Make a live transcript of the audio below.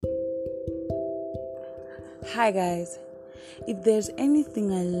Hi guys, if there's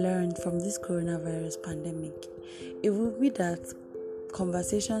anything I learned from this coronavirus pandemic, it will be that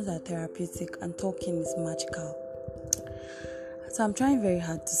conversations are therapeutic and talking is magical. So I'm trying very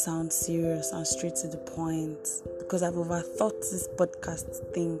hard to sound serious and straight to the point because I've overthought this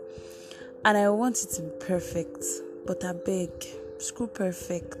podcast thing and I want it to be perfect, but I beg, screw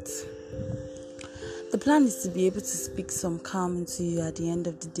perfect. The plan is to be able to speak some calm into you at the end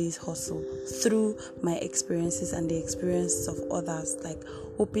of the day's hustle through my experiences and the experiences of others, like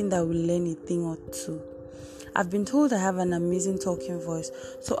hoping that we'll learn a thing or two. I've been told I have an amazing talking voice,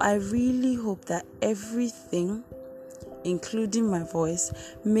 so I really hope that everything, including my voice,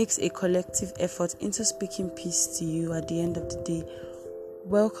 makes a collective effort into speaking peace to you at the end of the day.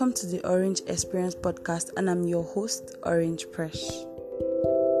 Welcome to the Orange Experience podcast, and I'm your host, Orange Presh.